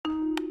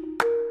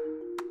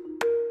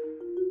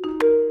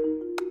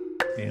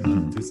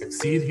To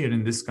succeed here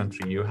in this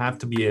country, you have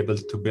to be able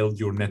to build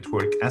your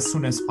network as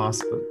soon as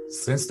possible.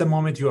 Since the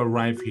moment you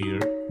arrive here,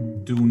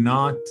 do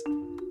not,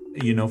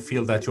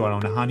 feel that you are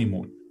on a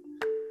honeymoon.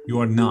 You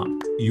are not.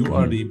 You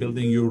are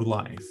rebuilding your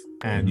life,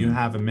 and you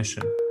have a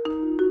mission.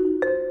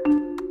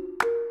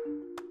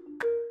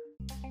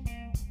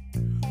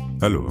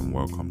 Hello and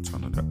welcome to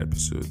another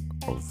episode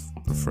of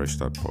the Fresh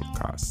Start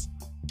Podcast,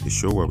 a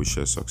show where we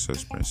share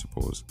success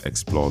principles,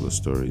 explore the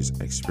stories,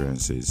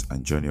 experiences,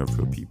 and journey of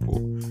real people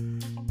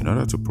in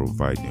order to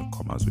provide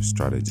newcomers with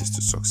strategies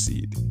to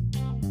succeed.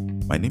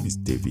 My name is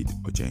David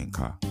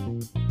Ojenka.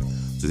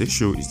 Today's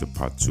show is the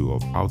part 2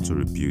 of how to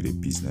rebuild a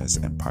business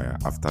empire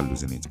after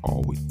losing it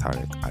all with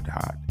Tarek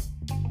Adhad.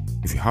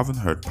 If you haven't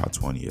heard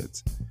part 1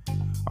 yet,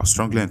 I'll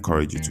strongly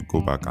encourage you to go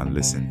back and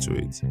listen to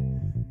it.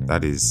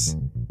 That is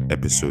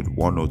episode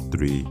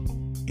 103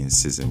 in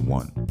season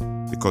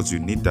 1, because you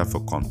need that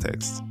for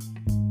context.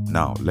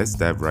 Now, let's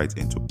dive right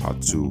into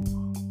part 2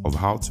 of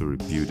how to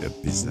rebuild a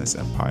business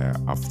empire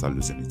after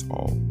losing it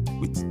all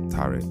with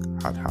Tarek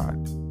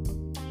Adhad.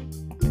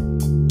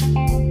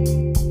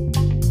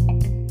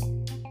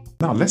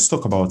 Now, let's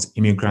talk about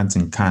immigrants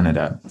in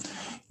Canada.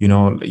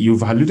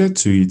 You've alluded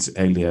to it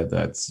earlier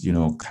that,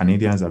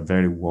 Canadians are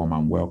very warm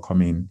and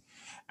welcoming.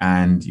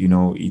 And,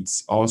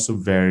 it's also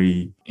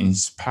very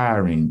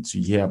inspiring to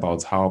hear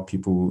about how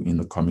people in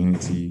the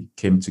community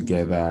came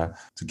together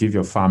to give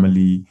your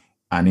family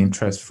an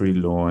interest-free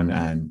loan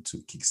and to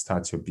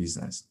kickstart your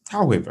business.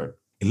 However,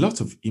 a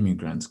lot of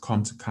immigrants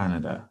come to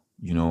Canada,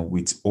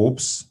 with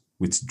hopes,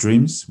 with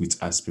dreams,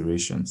 with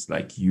aspirations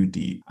like you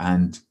did.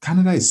 And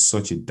Canada is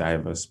such a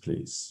diverse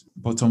place.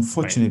 But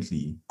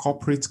unfortunately,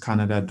 corporate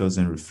Canada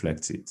doesn't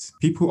reflect it.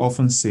 People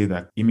often say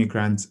that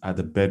immigrants are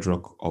the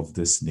bedrock of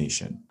this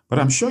nation. But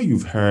I'm sure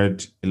you've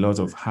heard a lot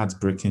of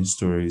heartbreaking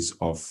stories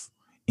of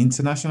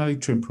internationally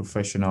trained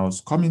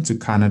professionals coming to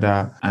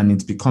Canada, and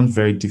it becomes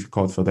very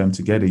difficult for them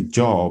to get a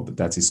job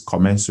that is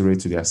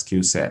commensurate to their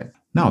skill set.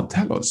 Now,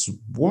 tell us,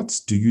 what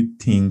do you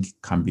think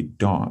can be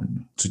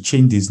done to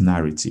change this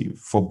narrative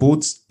for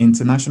both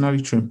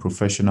internationally trained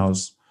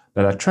professionals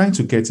that are trying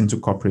to get into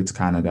corporate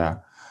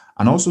Canada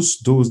and also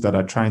those that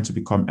are trying to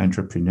become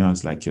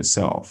entrepreneurs like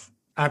yourself?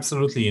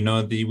 Absolutely.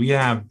 We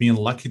have been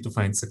lucky to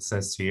find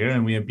success here,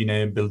 and we have been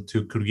able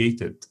to create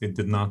it. It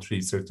did not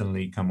really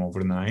certainly come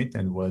overnight,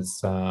 and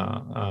was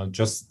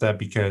just that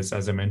because,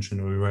 as I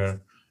mentioned, we were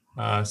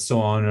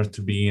so honored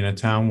to be in a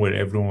town where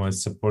everyone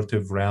was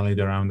supportive, rallied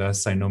around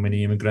us. I know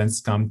many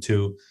immigrants come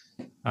to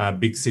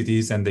big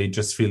cities and they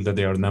just feel that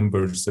they are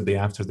numbers the day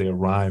after they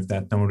arrive,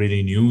 that no one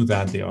really knew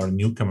that they are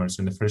newcomers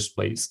in the first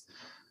place.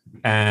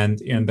 And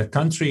the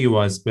country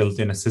was built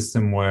in a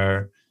system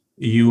where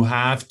you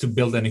have to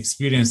build an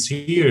experience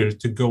here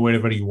to go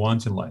wherever you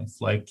want in life.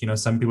 Like,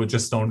 some people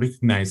just don't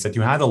recognize that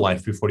you had a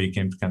life before you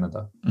came to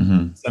Canada.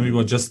 Some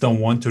people just don't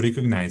want to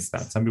recognize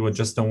that. Some people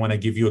just don't want to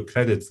give you a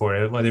credit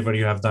for whatever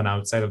you have done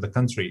outside of the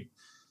country,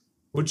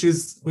 which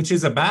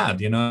is a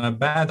bad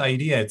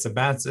idea. It's a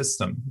bad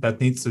system that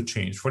needs to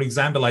change. For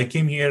example, I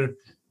came here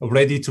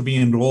ready to be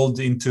enrolled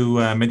into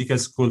medical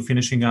school,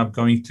 finishing up,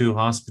 going to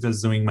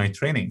hospitals, doing my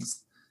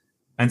trainings.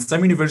 And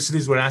some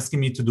universities were asking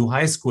me to do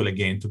high school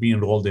again to be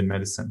enrolled in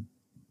medicine.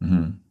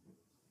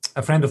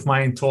 A friend of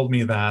mine told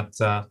me that,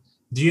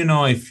 do you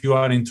know if you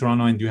are in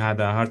Toronto and you had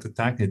a heart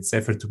attack, it's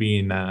safer to be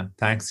in a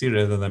taxi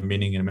rather than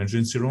being in an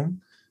emergency room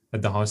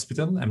at the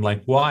hospital? I'm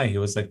like, why? He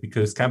was like,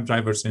 because cab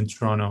drivers in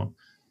Toronto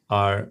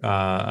are,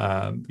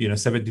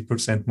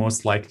 70%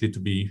 most likely to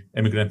be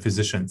immigrant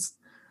physicians.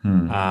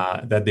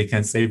 That they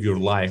can save your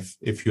life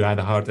if you had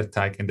a heart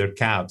attack in their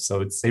cab.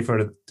 So it's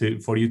safer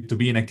for you to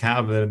be in a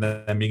cab than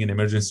being in an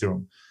emergency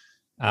room.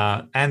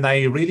 And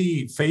I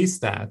really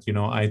faced that.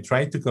 I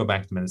tried to go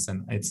back to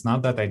medicine. It's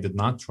not that I did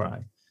not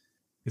try.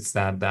 It's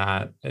that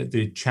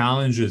the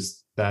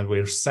challenges that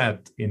were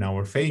set in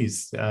our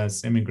face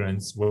as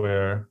immigrants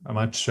were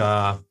much,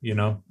 I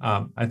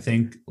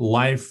think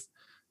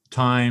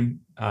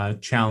lifetime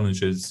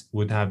challenges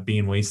would have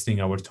been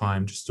wasting our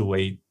time just to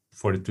wait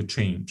for it to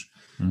change.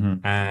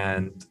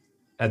 And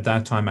at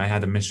that time, I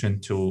had a mission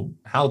to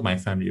help my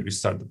family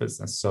restart the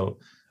business. So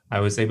I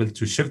was able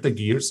to shift the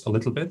gears a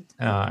little bit.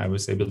 I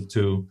was able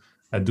to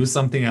do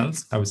something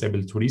else. I was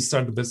able to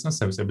restart the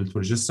business. I was able to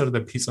register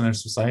the Peace on Earth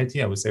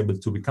Society. I was able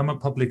to become a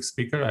public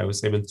speaker. I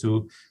was able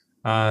to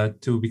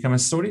become a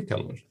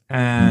storyteller.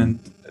 And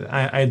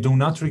I do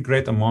not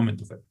regret a moment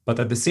of it. But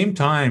at the same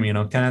time,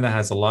 Canada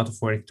has a lot of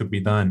work to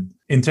be done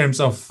in terms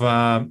of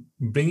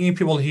bringing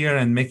people here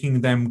and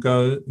making them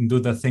go and do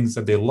the things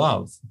that they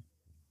love.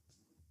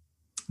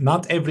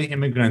 Not every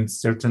immigrant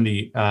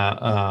certainly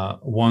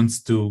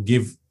wants to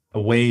give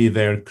away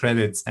their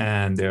credits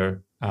and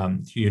their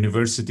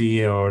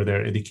university or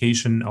their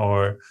education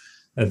or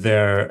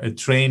their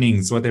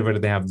trainings, whatever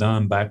they have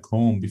done back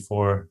home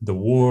before the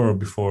war,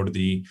 before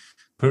the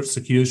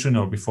persecution,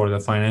 or before the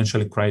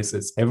financial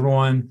crisis.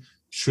 Everyone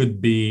should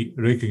be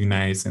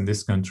recognized in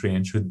this country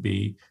and should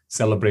be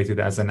celebrated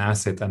as an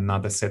asset and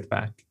not a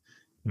setback.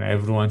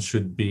 Everyone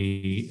should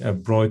be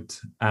brought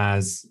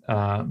as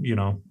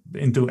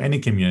into any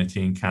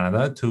community in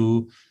Canada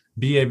to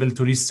be able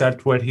to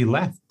restart where he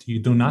left. You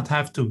do not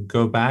have to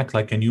go back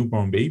like a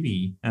newborn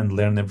baby and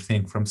learn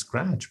everything from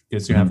scratch,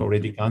 because you have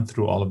already gone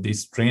through all of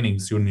these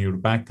trainings in your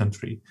back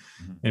country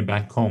and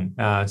back home.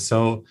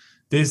 So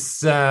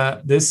this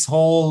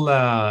whole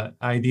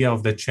idea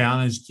of the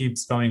challenge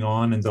keeps going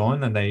on, and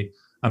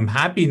I'm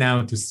happy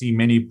now to see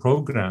many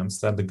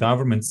programs that the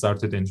government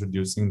started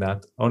introducing,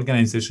 that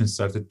organizations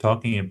started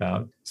talking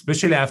about,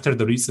 especially after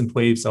the recent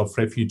waves of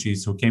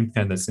refugees who came to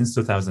Canada since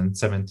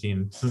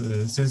 2017,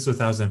 since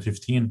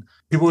 2015.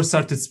 People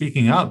started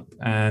speaking up,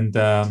 and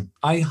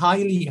I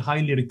highly,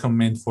 highly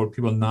recommend for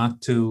people not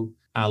to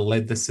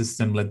let the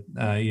system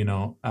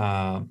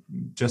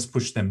just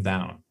push them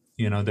down.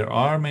 There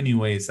are many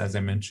ways, as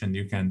I mentioned.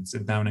 You can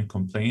sit down and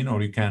complain,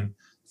 or you can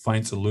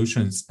find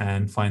solutions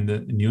and find the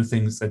new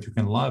things that you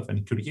can love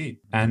and create.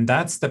 And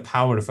that's the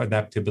power of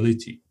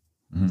adaptability.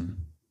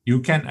 You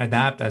can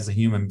adapt as a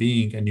human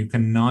being, and you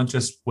cannot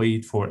just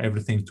wait for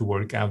everything to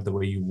work out the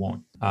way you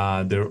want.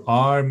 There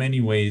are many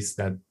ways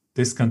that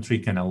this country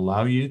can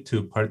allow you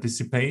to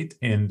participate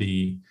in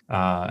the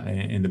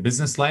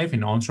business life, in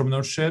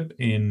entrepreneurship,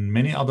 in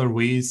many other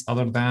ways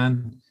other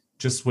than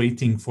just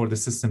waiting for the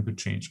system to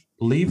change.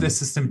 Leave the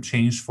system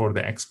change for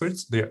the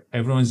experts.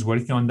 Everyone's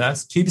working on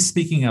that. Keep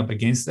speaking up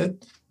against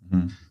it,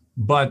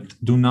 but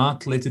do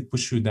not let it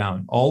push you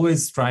down.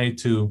 Always try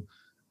to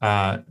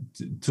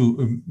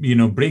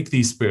break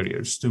these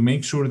barriers, to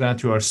make sure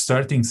that you are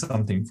starting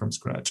something from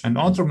scratch. And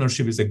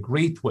entrepreneurship is a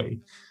great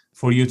way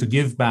for you to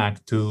give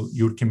back to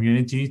your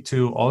community,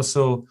 to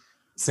also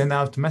send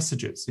out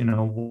messages.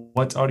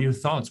 What are your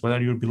thoughts? What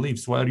are your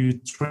beliefs? What are you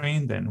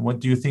trained in? What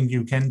do you think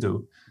you can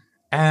do?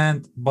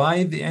 And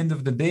by the end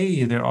of the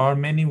day, there are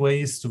many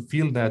ways to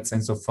feel that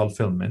sense of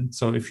fulfillment.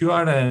 So if you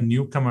are a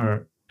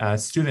newcomer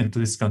student to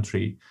this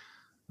country,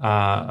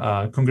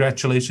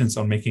 congratulations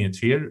on making it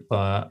here.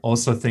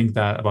 Also think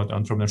that about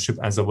entrepreneurship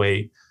as a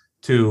way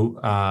to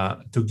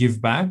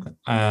give back,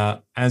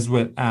 as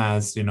well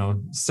as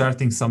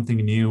starting something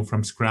new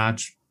from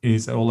scratch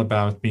is all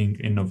about being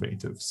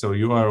innovative. So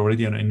you are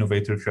already an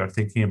innovator if you are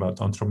thinking about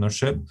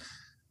entrepreneurship.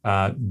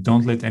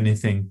 Don't let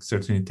anything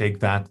certainly take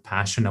that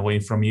passion away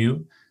from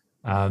you.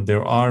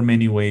 There are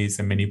many ways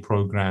and many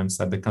programs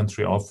that the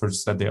country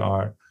offers that they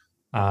are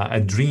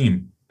a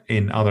dream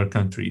in other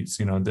countries,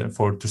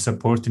 to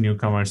support the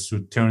newcomers to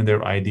turn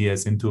their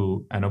ideas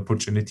into an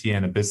opportunity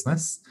and a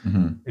business.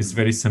 Is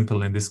very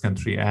simple in this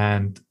country.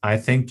 And I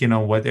think,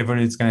 whatever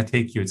it's going to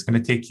take you, it's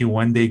going to take you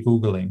one day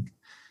Googling,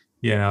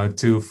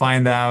 to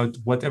find out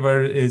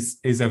whatever is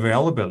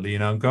available,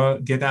 go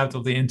get out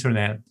of the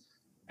internet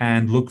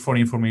and look for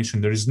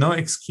information. There is no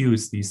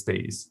excuse these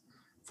days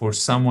for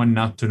someone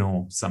not to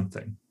know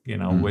something.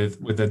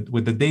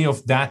 With the day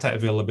of data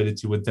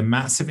availability, with the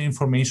massive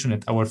information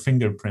at our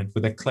fingerprint,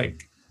 with a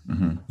click,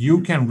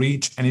 you can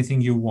reach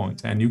anything you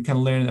want and you can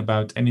learn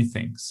about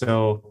anything.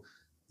 So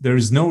there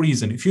is no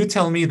reason. If you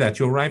tell me that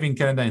you arrive in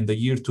Canada in the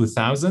year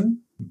 2000,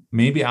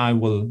 maybe I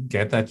will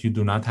get that you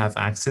do not have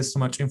access to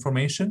much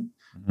information.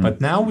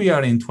 But now we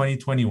are in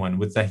 2021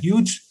 with a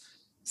huge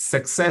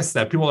success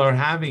that people are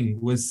having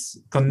with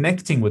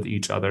connecting with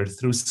each other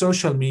through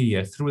social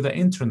media, through the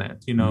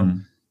internet.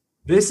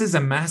 This is a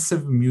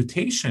massive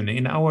mutation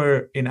in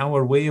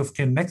our way of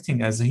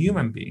connecting as a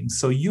human being.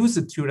 So use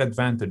it to your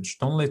advantage.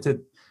 Don't let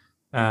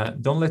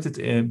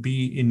it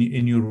be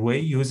in your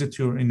way.Use it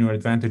in your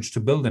advantage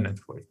to build a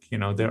network.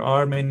 There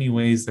are many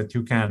ways that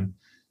you can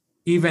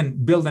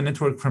even build a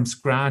network from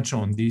scratch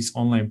on these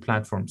online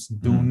platforms.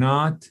 Do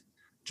not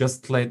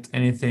just let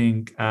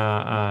anything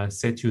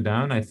set you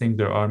down. I think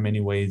there are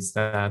many ways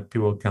that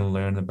people can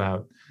learn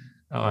about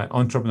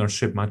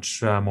entrepreneurship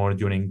much more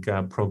during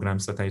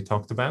programs that I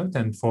talked about.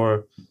 And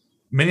for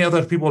many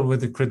other people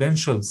with the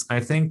credentials, I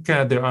think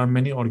there are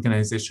many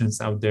organizations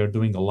out there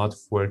doing a lot of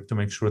work to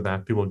make sure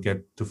that people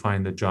get to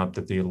find a job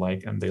that they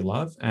like and they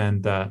love.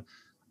 And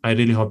I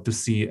really hope to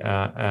see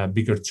a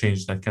bigger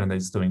change that Canada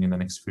is doing in the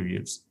next few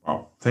years.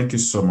 Wow. Thank you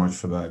so much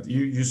for that.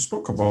 You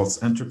spoke about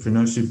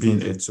entrepreneurship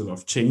being a tool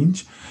of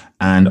change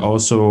and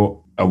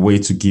also a way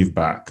to give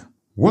back.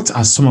 What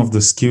are some of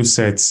the skill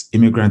sets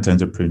immigrant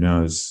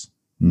entrepreneurs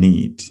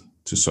need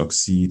to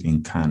succeed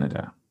in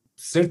Canada?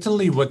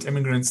 Certainly what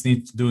immigrants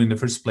need to do in the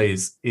first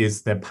place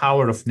is the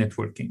power of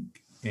networking.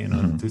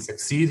 To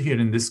succeed here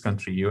in this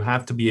country, you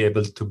have to be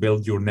able to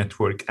build your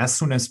network as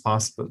soon as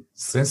possible.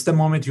 Since the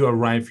moment you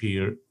arrive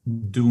here,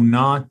 do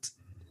not,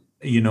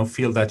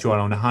 feel that you are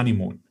on a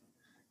honeymoon.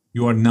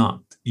 You are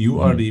not.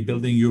 You are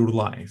rebuilding your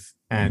life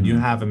and you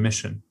have a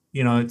mission.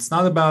 It's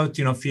not about,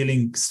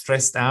 feeling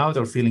stressed out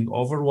or feeling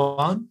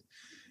overwhelmed.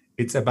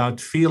 It's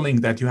about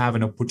feeling that you have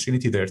an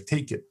opportunity there.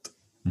 Take it,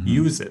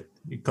 use it.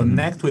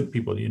 Connect with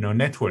people,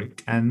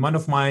 network. And one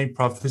of my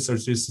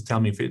professors used to tell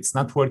me, if it's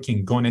not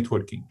working, go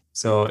networking.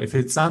 So if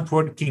it's not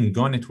working,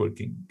 go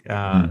networking.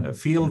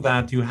 Feel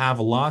that you have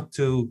a lot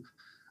to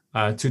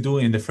do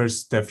in the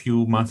first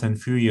few months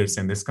and few years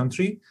in this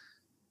country.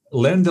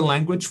 learn the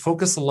language,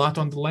 focus a lot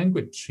on the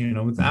language.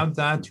 Without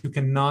that, you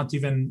cannot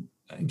even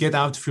get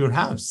out of your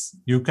house.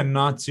 You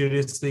cannot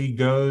seriously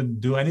go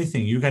do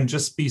anything. You can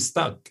just be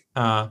stuck,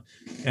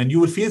 and you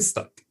will feel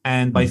stuck.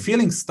 And by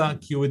feeling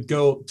stuck, you would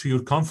go to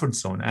your comfort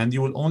zone, and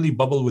you will only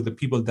bubble with the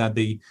people that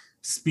they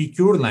speak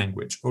your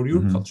language or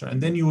your culture.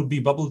 And then you will be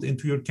bubbled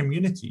into your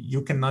community.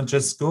 You cannot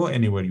just go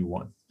anywhere you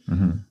want.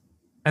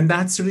 And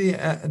that's really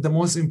the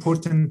most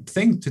important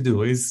thing to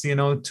do is,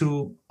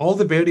 all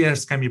the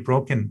barriers can be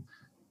broken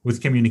with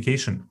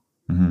communication.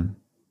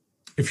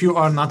 If you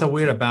are not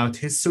aware about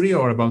history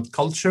or about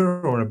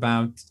culture or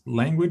about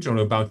language or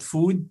about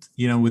food,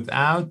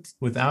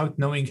 without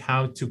knowing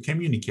how to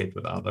communicate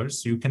with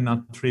others, you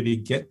cannot really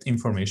get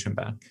information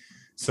back.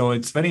 So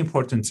it's very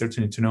important,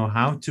 certainly, to know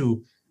how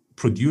to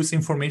produce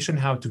information,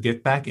 how to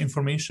get back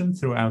information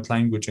throughout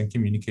language and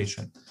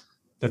communication.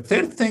 The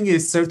third thing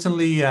is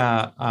certainly,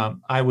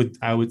 I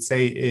would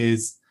say,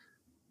 is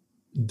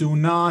do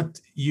not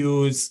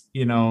use,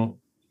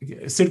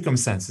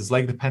 circumstances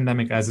like the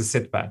pandemic as a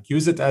setback.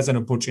 Use it as an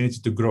opportunity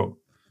to grow.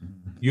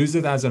 Use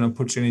it as an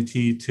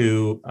opportunity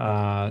to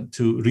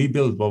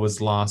rebuild what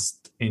was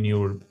lost in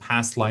your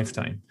past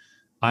lifetime.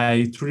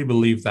 I truly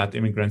believe that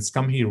immigrants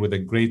come here with a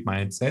great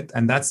mindset,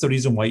 and that's the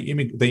reason why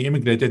they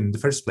immigrated in the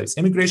first place.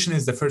 Immigration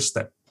is the first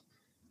step.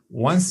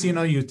 Once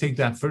you take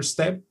that first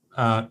step,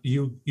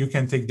 you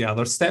can take the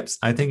other steps.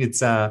 I think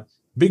it's a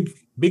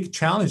big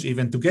challenge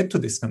even to get to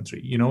this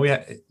country.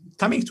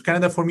 Coming to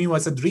Canada for me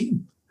was a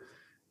dream.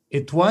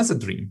 It was a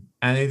dream,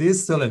 and it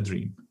is still a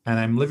dream, and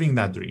I'm living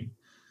that dream.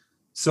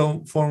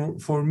 So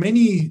for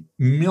many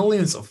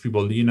millions of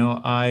people,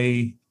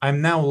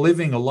 I'm now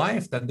living a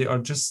life that they are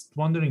just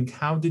wondering,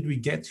 how did we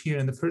get here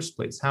in the first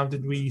place? How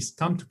did we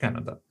come to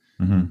Canada?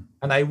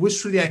 And I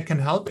wish really I can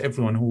help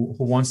everyone who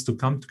wants to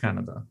come to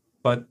Canada.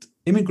 But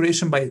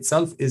immigration by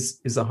itself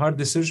is a hard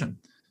decision.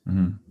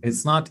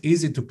 It's not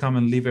easy to come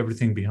and leave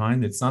everything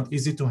behind. It's not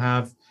easy to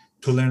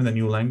learn a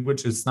new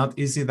language. It's not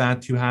easy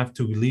that you have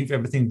to leave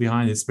everything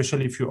behind,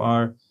 especially if you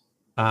are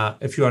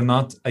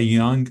not a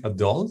young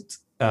adult.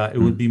 It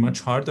would be much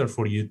harder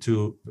for you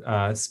to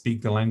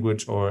speak the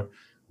language or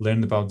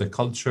learn about the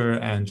culture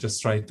and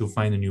just try to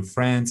find a new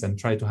friends and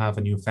try to have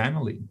a new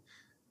family.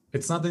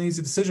 It's not an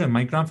easy decision.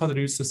 My grandfather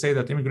used to say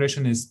that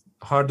immigration is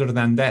harder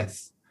than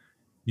death.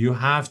 You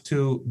have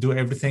to do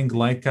everything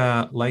like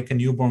a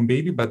newborn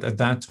baby, but at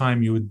that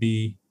time you would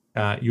be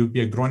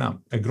a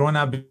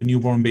grown-up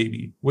newborn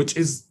baby, which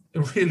is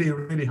really,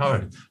 really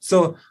hard.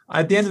 So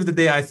at the end of the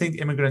day, I think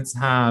immigrants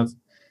have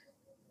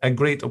a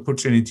great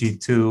opportunity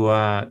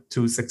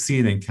to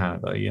succeed in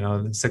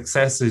Canada.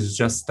 Success is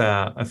just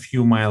a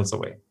few miles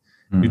away.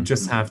 You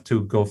just have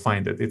to go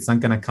find it. It's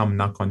not going to come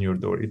knock on your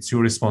door. It's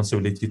your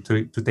responsibility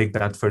to take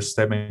that first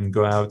step and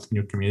go out in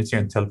your community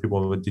and tell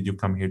people, what did you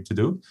come here to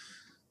do?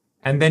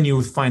 And then you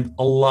would find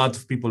a lot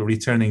of people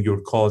returning your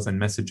calls and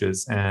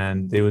messages,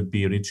 and they would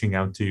be reaching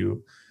out to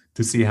you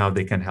to see how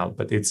they can help.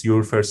 But it's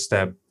your first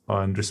step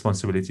and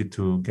responsibility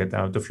to get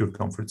out of your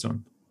comfort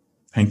zone.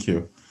 Thank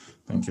you.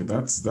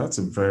 That's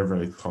a very,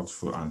 very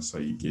thoughtful answer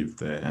you gave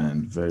there,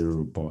 and very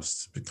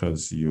robust,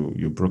 because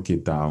you broke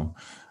it down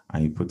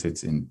and you put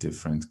it in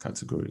different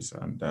categories.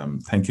 And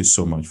thank you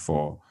so much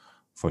for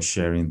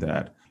sharing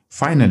that.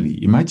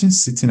 Finally, imagine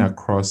sitting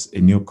across a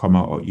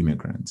newcomer or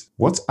immigrant.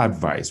 What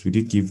advice would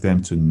you give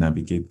them to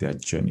navigate their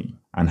journey?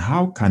 And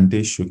how can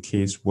they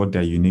showcase what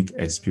their unique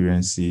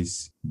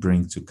experiences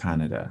bring to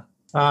Canada?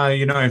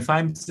 If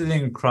I'm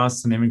sitting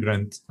across an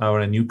immigrant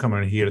or a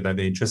newcomer here that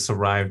they just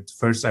arrived,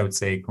 first I would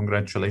say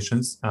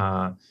congratulations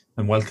and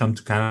welcome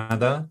to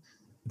Canada,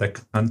 the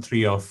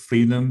country of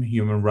freedom,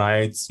 human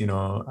rights,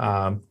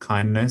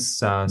 kindness,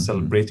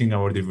 celebrating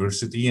our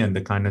diversity and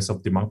the kindness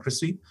of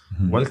democracy.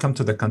 Welcome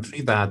to the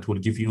country that will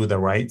give you the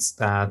rights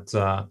that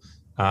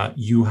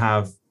you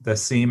have the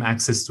same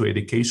access to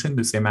education,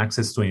 the same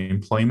access to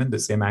employment, the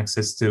same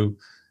access to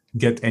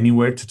get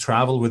anywhere, to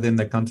travel within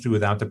the country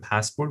without a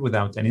passport,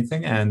 without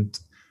anything. And,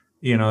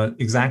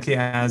 exactly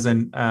as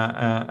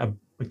a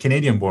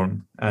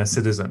Canadian-born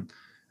citizen.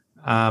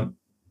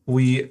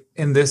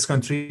 In this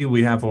country,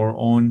 we have our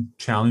own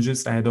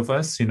challenges ahead of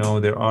us.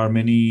 There are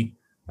many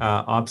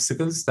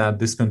obstacles that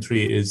this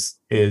country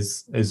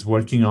is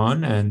working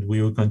on, and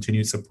we will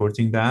continue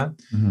supporting that.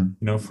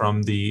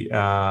 From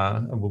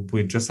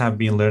we just have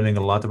been learning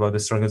a lot about the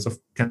struggles of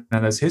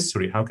Canada's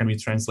history. How can we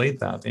translate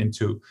that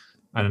into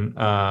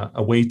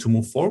a way to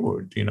move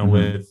forward?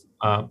 With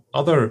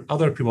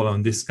other people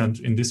in this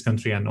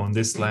country and on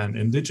this land,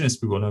 Indigenous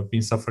people have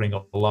been suffering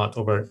a lot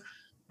over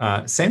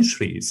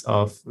centuries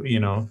of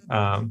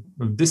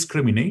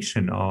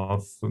discrimination,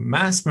 of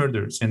mass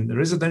murders in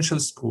residential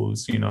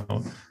schools,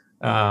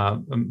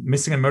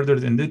 missing and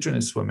murdered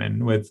Indigenous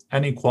women, with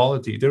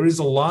inequality. There is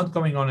a lot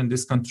going on in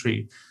this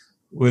country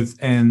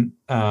within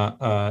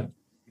the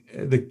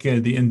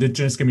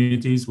Indigenous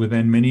communities,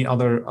 within many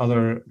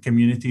other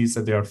communities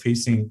that they are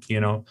facing,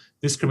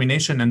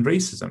 discrimination and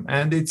racism.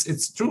 And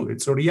it's true,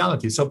 it's a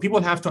reality. So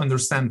people have to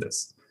understand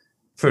this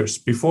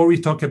first before we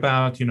talk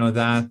about,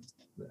 that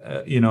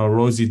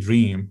rosy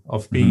dream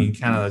of being in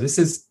Canada. This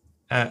is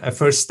a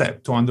first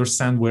step to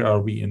understand where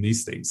are we in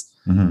these days.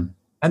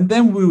 And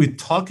then we would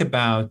talk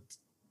about,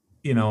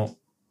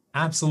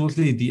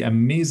 absolutely the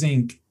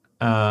amazing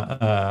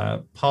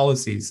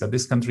policies that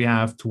this country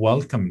have to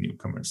welcome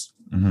newcomers,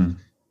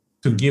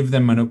 to give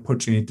them an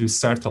opportunity to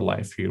start a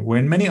life here. Where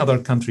in many other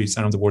countries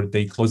around the world,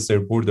 they close their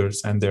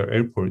borders and their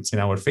airports in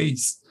our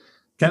face.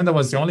 Canada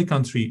was the only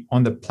country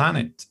on the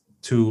planet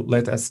to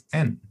let us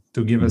in,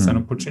 to give us an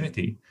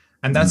opportunity.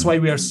 And that's why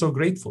we are so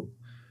grateful.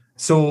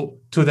 So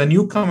to the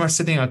newcomer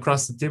sitting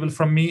across the table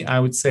from me, I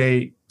would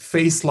say,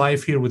 face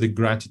life here with a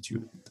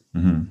gratitude.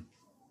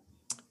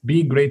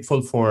 Be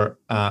grateful for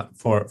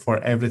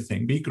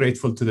everything. Be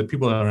grateful to the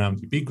people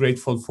around you. Be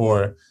grateful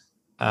for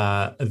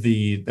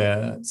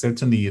the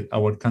certainly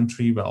our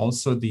country, but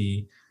also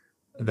the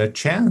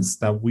chance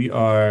that we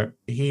are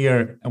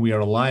here and we are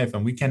alive,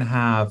 and we can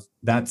have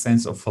that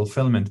sense of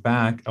fulfillment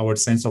back, our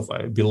sense of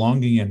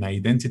belonging and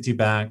identity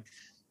back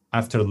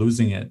after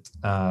losing it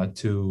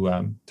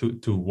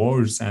to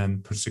wars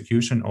and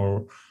persecution,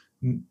 or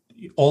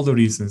all the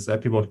reasons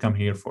that people come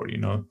here for.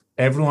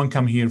 Everyone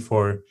come here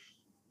for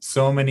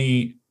so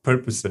many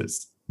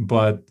purposes,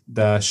 but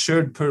the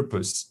shared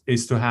purpose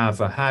is to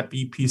have a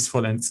happy,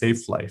 peaceful, and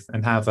safe life,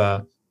 and have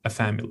a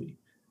family.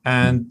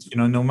 And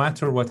no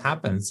matter what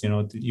happens,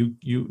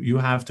 you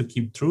have to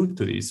keep true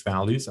to these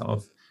values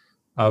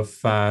of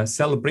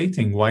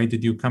celebrating. Why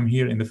did you come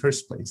here in the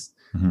first place?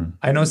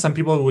 I know some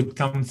people would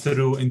come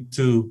through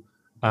into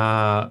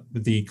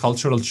the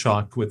cultural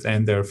shock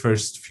within their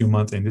first few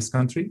months in this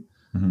country.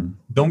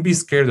 Don't be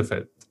scared of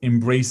it.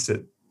 Embrace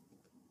it.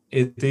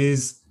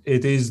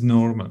 It is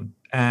normal.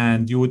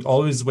 And you would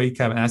always wake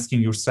up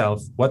asking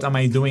yourself, what am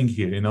I doing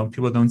here?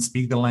 People don't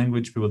speak the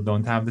language. People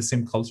don't have the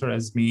same culture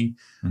as me.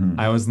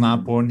 I was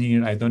not born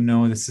here. I don't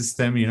know the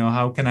system.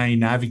 How can I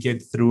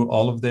navigate through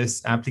all of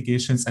this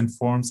applications and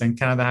forms? And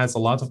Canada has a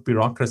lot of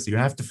bureaucracy. You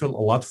have to fill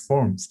a lot of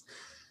forms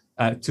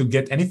to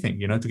get anything,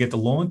 to get a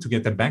loan, to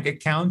get a bank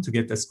account, to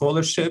get a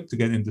scholarship, to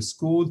get into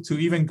school, to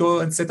even go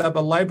and set up a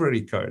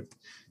library card.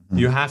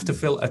 You have to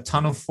fill a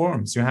ton of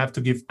forms. You have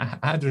to give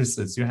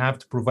addresses. You have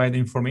to provide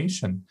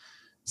information.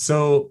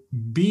 So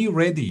be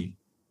ready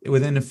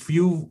within a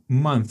few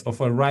months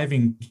of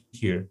arriving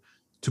here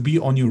to be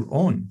on your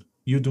own.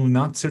 You do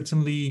not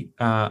certainly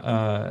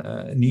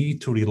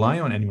need to rely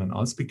on anyone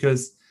else,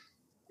 because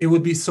it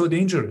would be so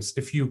dangerous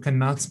if you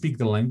cannot speak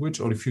the language,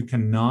 or if you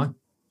cannot,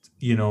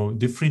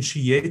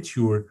 differentiate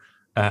your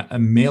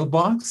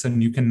mailbox,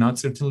 and you cannot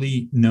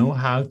certainly know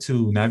how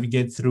to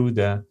navigate through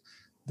the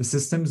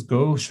systems,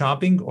 go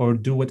shopping, or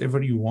do whatever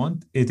you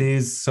want. It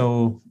is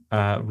so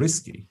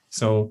risky.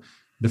 So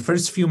the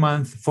first few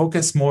months,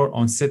 focus more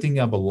on setting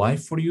up a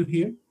life for you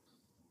here,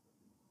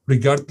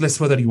 regardless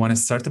whether you want to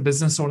start a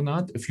business or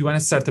not. If you want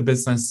to start a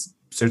business,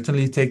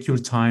 certainly take your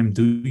time,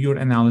 do your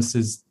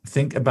analysis,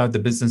 think about the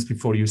business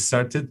before you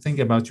start it, think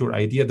about your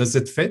idea. Does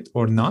it fit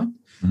or not?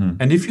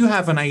 And if you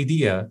have an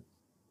idea,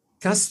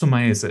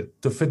 customize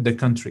it to fit the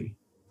country.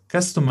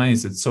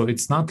 Customize it so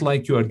it's not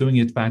like you are doing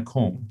it back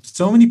home.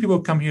 So many people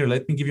come here.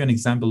 Let me give you an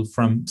example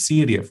from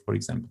Syria, for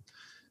example,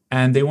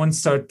 and they want to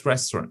start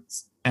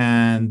restaurants.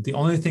 And the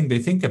only thing they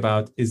think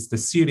about is the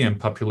Syrian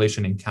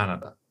population in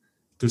Canada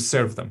to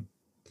serve them.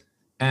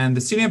 And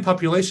the Syrian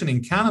population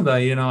in Canada,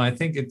 I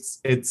think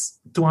it's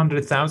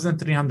 200,000,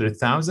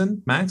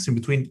 300,000 max, in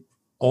between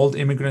all the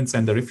immigrants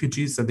and the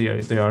refugees that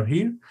they are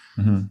here.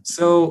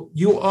 So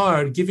you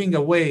are giving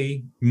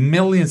away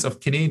millions of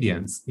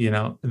Canadians,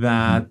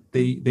 that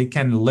they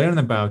can learn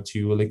about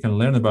you, they can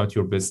learn about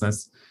your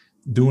business.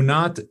 Do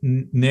not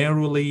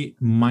narrowly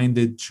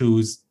minded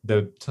choose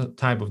the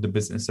type of the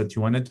business that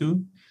you want to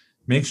do.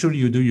 Make sure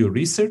you do your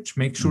research.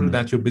 Make sure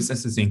that your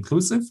business is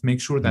inclusive. Make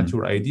sure that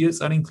your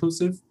ideas are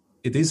inclusive.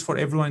 It is for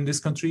everyone in this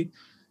country.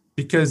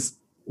 Because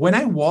when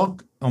I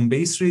walk on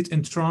Bay Street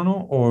in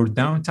Toronto, or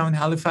downtown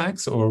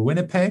Halifax, or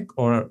Winnipeg,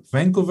 or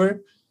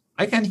Vancouver,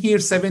 I can hear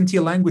 70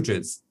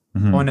 languages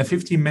on a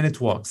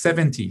 15-minute walk.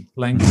 70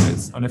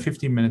 languages on a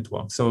 15-minute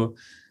walk. So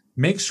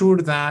make sure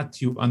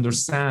that you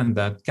understand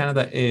that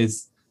Canada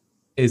is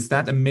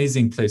that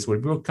amazing place where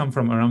people come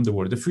from around the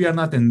world. If we are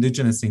not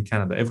Indigenous in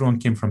Canada, everyone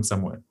came from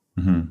somewhere.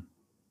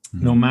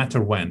 No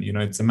matter when,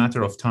 it's a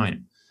matter of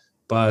time.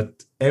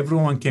 But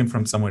everyone came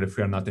from somewhere if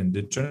we are not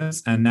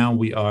Indigenous, and now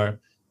we are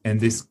in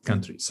this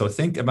country. So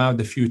think about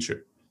the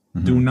future.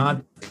 Do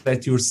not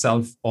let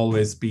yourself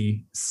always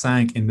be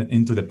sank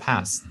into the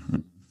past.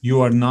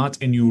 You are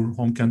not in your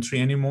home country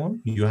anymore.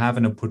 You have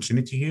an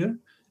opportunity here.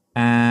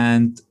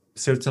 And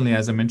certainly,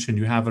 as I mentioned,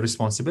 you have a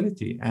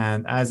responsibility.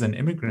 And as an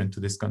immigrant to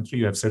this country,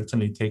 you have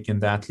certainly taken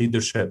that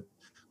leadership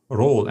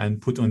role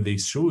and put on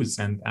these shoes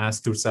and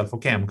asked yourself,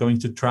 okay, I'm going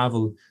to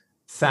travel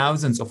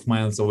thousands of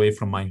miles away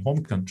from my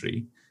home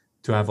country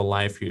to have a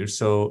life here.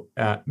 So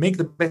make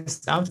the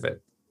best out of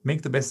it.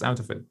 Make the best out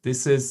of it.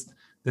 This is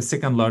the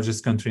second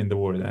largest country in the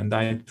world. And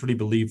I truly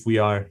believe we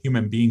are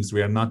human beings.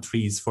 We are not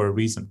trees for a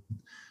reason.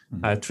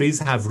 Trees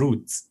have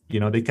roots,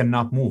 they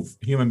cannot move.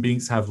 Human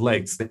beings have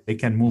legs. They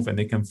can move and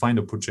they can find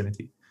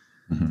opportunity.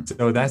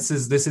 So this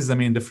is the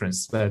main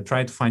difference.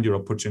 Try to find your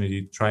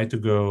opportunity. Try to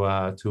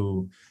go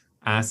to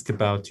ask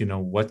about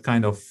what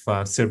kind of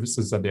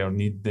services that they are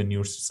needed in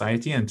your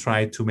society, and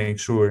try to make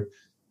sure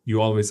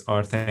you always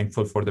are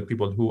thankful for the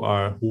people who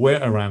were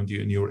around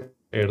you in your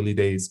early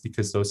days,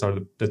 because those are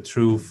the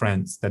true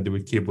friends that they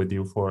will keep with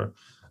you for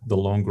the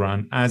long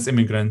run. As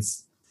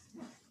immigrants,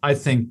 I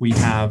think we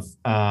have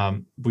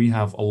a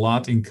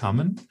lot in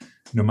common,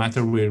 no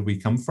matter where we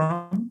come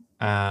from,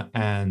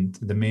 and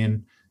the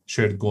main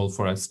shared goal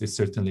for us is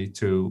certainly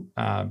to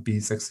be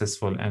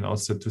successful and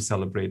also to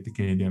celebrate the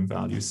Canadian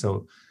values.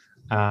 So,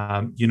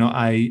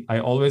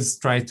 I always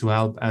try to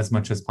help as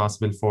much as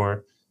possible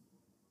for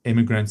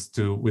immigrants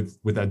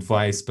with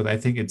advice, but I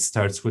think it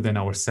starts within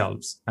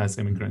ourselves as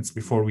immigrants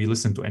before we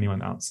listen to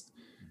anyone else.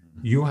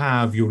 You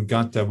have your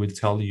gut that will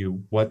tell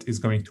you what is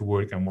going to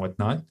work and what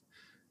not.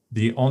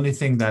 The only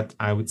thing that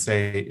I would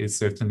say is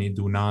certainly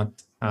do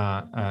not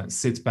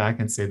sit back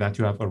and say that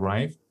you have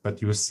arrived,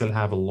 but you still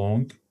have a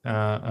long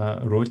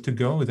road to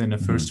go within the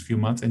first few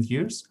months and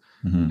years.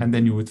 And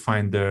then you would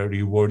find the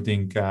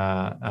rewarding,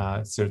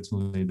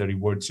 certainly the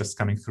rewards just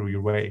coming through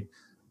your way.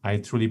 I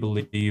truly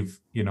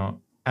believe,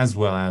 as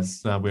well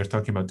as we're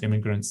talking about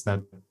immigrants,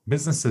 that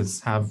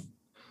businesses have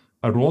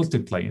a role to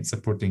play in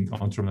supporting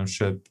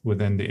entrepreneurship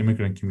within the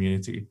immigrant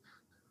community.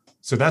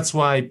 So that's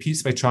why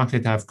Peace by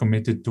Chocolate have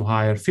committed to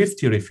hire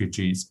 50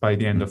 refugees by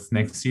the end of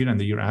next year and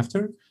the year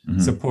after,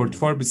 support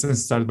 4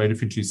 businesses started by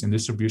refugees in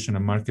distribution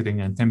and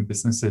marketing, and 10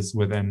 businesses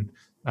within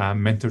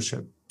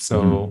mentorship.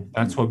 So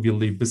that's what we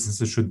believe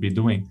businesses should be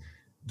doing.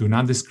 Do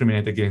not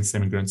discriminate against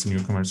immigrants,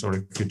 newcomers, or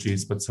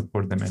refugees, but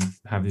support them and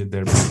have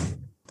their back.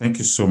 Thank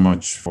you so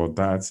much for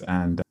that.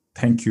 And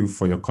thank you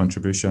for your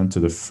contribution to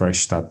the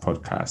Fresh Start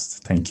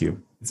podcast. Thank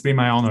you. It's been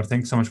my honor.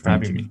 Thanks so much for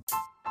having me.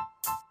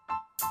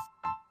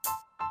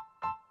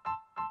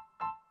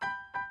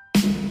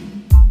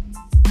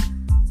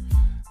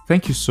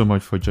 Thank you so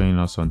much for joining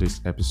us on this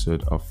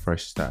episode of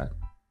Fresh Start.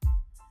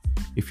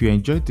 If you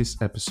enjoyed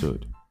this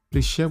episode,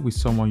 please share with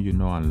someone you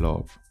know and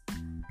love.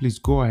 Please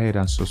go ahead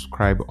and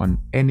subscribe on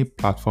any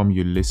platform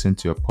you listen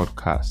to your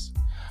podcast.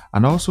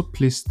 And also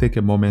please take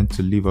a moment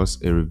to leave us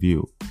a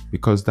review,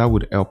 because that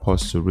would help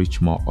us to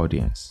reach more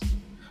audience.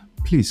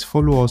 Please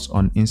follow us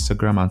on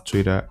Instagram and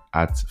Twitter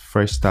at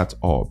Fresh Start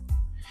Orb.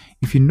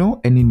 If you know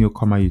any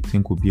newcomer you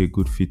think would be a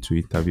good fit to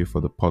interview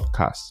for the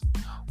podcast,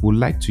 we'd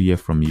like to hear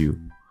from you.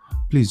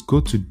 Please go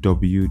to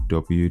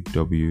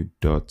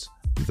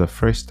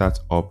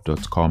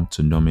www.thefreshstartorb.com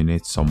to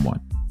nominate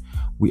someone.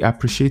 We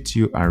appreciate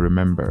you, and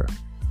remember,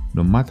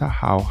 no matter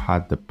how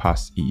hard the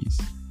past is,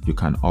 you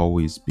can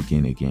always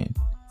begin again.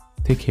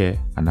 Take care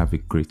and have a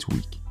great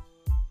week.